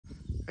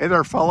Hey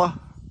there, fella.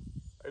 How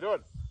you doing?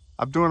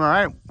 I'm doing all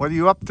right. What are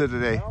you up to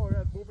today? Well, we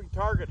got a moving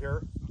target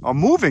here. A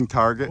moving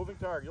target? Moving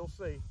target, you'll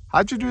see.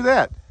 How'd you do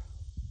that?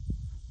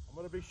 I'm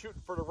going to be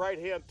shooting for the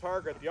right-hand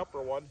target, the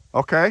upper one.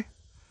 Okay.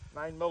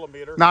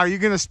 9mm. Now, are you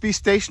going to be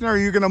stationary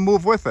or are you going to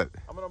move with it?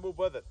 I'm going to move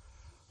with it.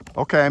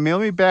 Okay, I mean,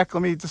 let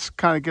me just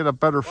kind of get a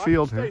better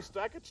field here.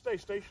 I could stay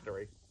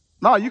stationary.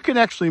 No, you can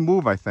actually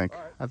move, I think. All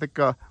right. I think,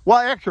 well,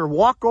 actually,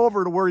 walk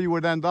over to where you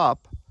would end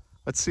up.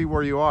 Let's see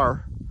where you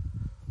are.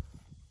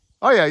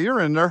 Oh, yeah, you're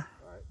in there.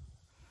 All right.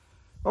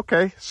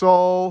 Okay,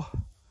 so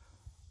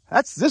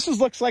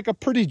looks like a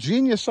pretty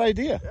genius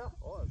idea. Yeah,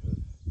 oh, that's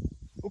it.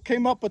 Who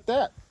came up with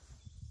that?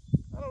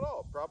 I don't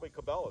know, probably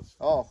Cabela's.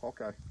 Oh,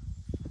 okay.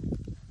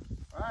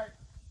 All right.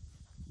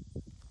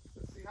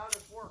 Let's see how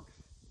this works.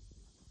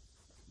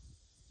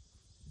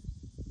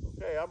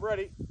 Okay, I'm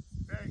ready.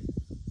 Okay.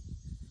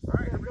 All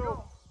right, here we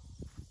go.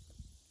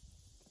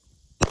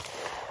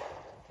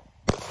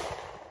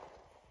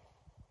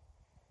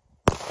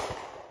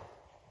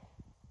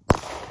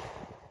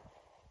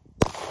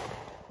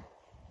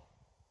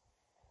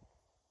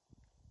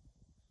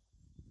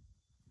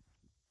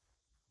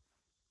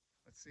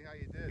 Let's see how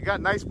you did. You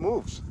got nice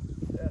moves.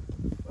 Yeah.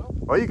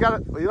 Well, you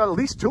got at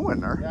least two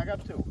in there. Yeah, I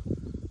got two.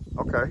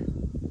 Okay.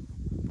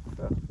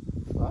 Yeah.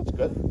 Well, that's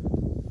good.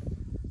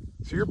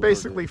 So you're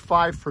basically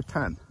 5 for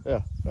 10.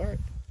 Yeah. All right.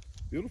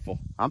 Beautiful.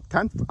 I'm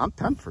 10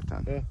 for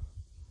 10. Yeah.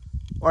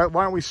 All right,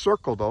 why don't we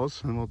circle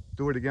those and we'll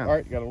do it again. All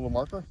right, you got a little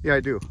marker? Yeah, I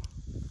do.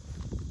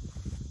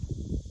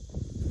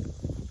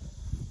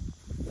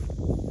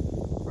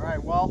 All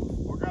right, well,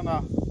 we're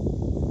gonna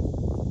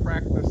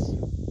practice.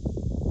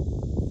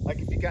 Like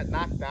if you get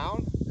knocked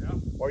down, Yeah.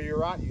 or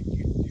you're on,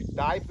 you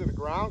dive to the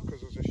ground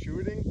because there's a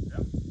shooting,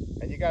 Yep.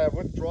 and you gotta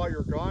withdraw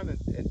your gun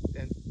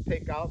and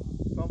take out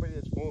somebody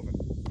that's moving.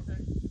 Okay.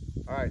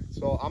 All right,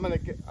 so I'm gonna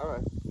get. All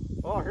right.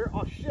 Oh, here.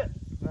 Oh shit.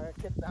 All right,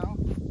 get down.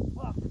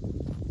 Fuck.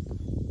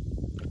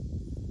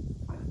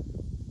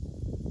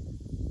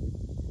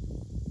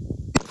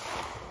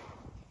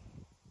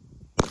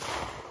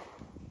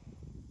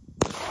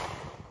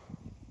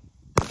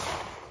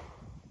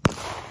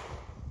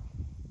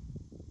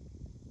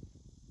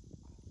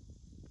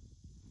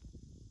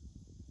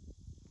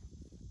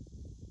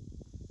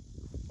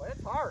 Well,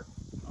 it's hard.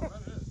 Oh,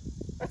 that is.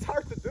 That's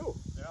hard to do.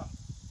 Yeah.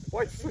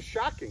 Boy, it's so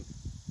shocking.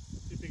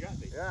 Let's see if you got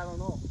me. Yeah, I don't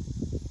know.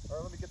 All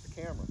right, let me get the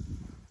camera.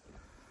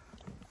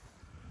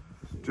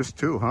 Just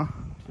two, huh?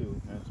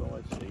 Two, that's all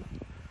I see.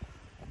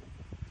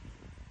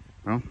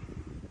 Well,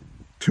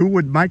 two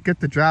might get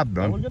the job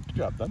That done. would get the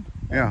job done.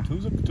 Yeah.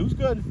 Two's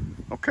good.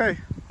 Okay,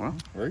 well,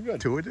 Very good.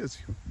 two it is.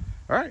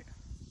 All right.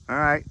 All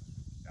right.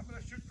 I'm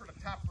going to shoot for the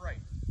top right.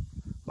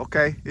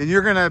 Okay, and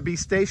you're going to be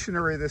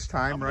stationary this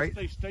time, I'm right?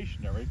 going to stay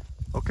stationary.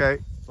 Okay.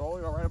 So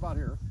you're right about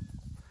here.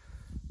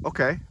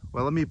 Okay.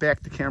 Well, let me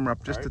back the camera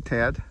up just All right. a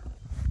tad.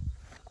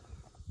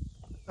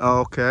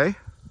 Okay.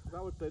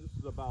 I would say this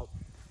is about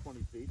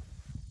 20 feet.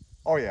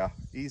 Oh, yeah.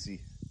 Easy.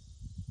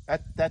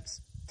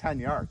 That's 10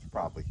 yards,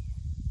 probably.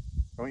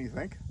 Don't you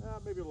think?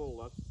 Maybe a little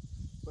less.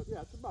 But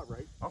yeah, it's about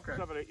right. Okay.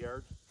 7, 8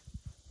 yards.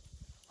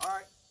 All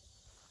right.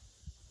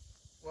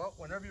 Well,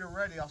 whenever you're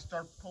ready, I'll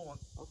start pulling.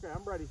 Okay,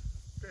 I'm ready.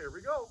 Okay, here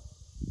we go.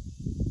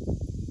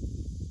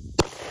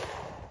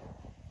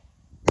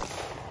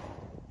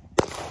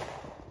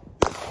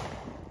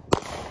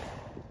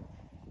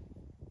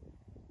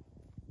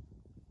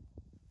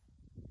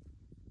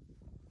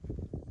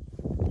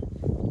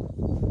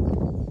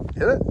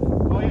 Hit it?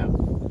 Oh yeah.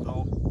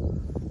 So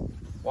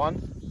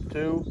 1,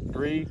 2,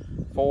 3,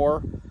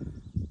 4,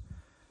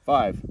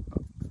 5.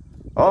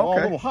 Oh, All a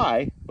okay. little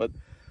high, but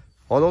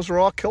Oh, those are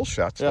all kill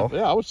shots, yeah, though.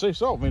 yeah, I would say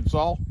so. I mean, it's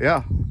all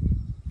Yeah.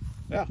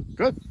 yeah.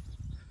 Good.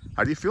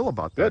 How do you feel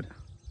about Good. that?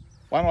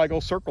 Why don't I go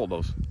circle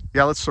those?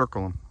 Yeah, let's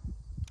circle them.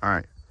 All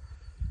right.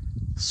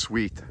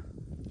 Sweet.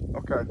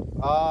 Okay.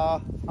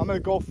 I'm gonna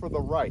go for the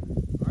right.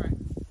 All right.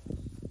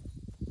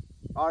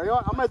 You know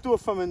what? I'm gonna do it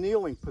from a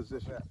kneeling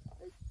position.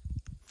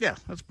 Yeah,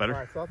 that's better. All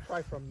right, so I'll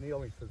try from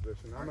kneeling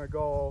position. I'm gonna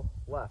go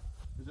left.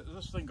 Is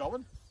this thing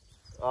going?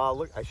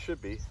 Look, I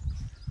should be.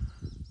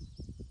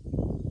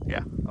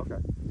 Yeah. Okay.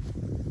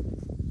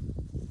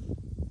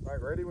 All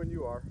right, ready when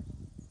you are.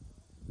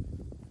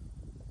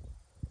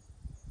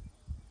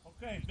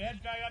 Okay,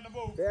 bad guy on the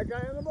move. Bad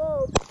guy on the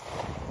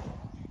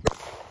move.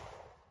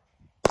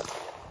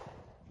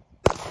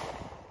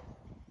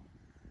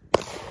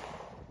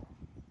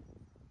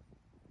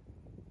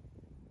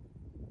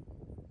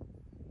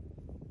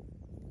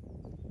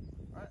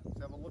 All right,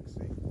 let's have a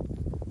look-see.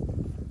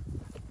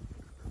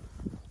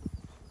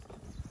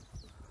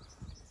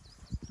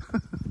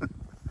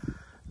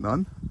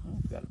 None? Oh,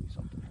 there's got to be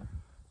something here.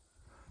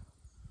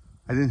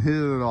 I didn't hit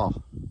it at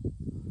all.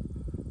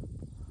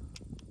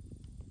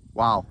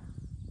 Wow.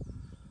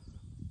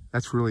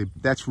 That's really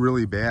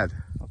bad.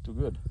 Not too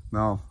good.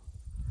 No.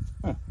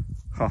 Huh.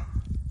 Huh.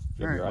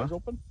 Do you have your eyes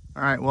open?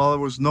 All right, well, there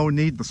was no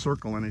need to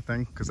circle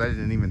anything because I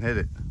didn't even hit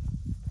it.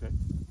 Okay.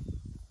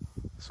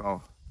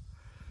 So,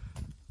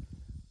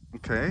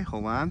 okay,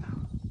 hold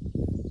on.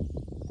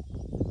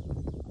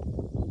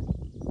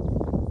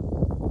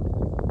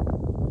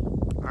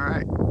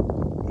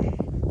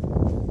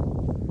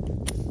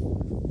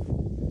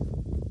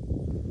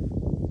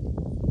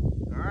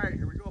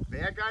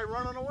 guy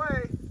running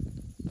away.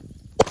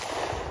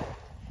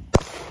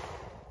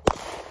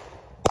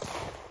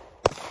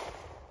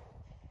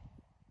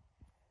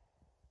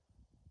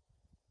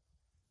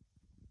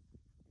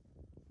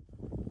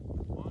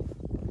 One,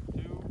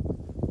 two,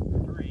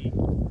 three.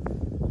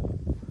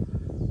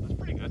 That's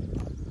pretty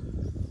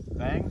good.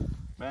 Bang,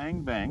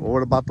 bang, bang. Well,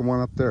 what about the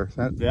one up there? Is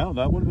that Yeah,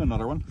 that would have been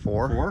another one.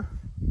 4? 4.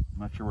 I'm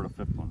not sure where the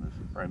 5th one is.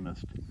 Or I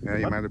missed. Yeah,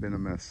 you But might have been a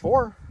miss.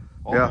 4.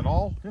 All Yeah. in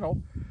all, you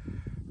know.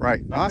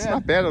 Right. No, Not that's bad.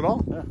 not bad at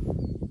all. Yeah.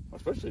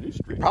 Especially these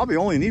streets. Probably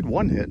only need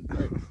 1 hit.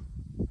 Right.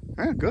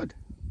 Yeah, good.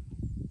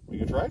 We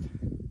can try it?